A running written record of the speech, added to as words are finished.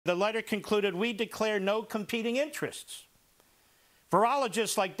The letter concluded, we declare no competing interests.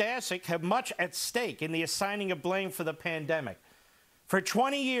 Virologists like Daszak have much at stake in the assigning of blame for the pandemic. For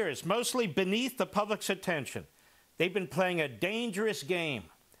 20 years, mostly beneath the public's attention, they've been playing a dangerous game.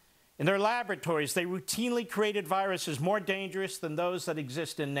 In their laboratories, they routinely created viruses more dangerous than those that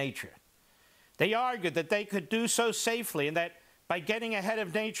exist in nature. They argued that they could do so safely and that by getting ahead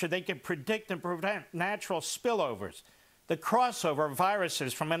of nature, they could predict and prevent natural spillovers, the crossover of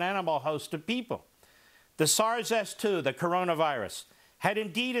viruses from an animal host to people. The SARS-S2, the coronavirus, had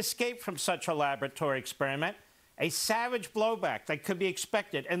indeed escaped from such a laboratory experiment, a savage blowback that could be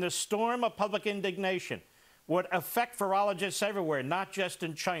expected, and the storm of public indignation would affect virologists everywhere, not just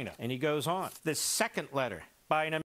in China. And he goes on. The second letter by an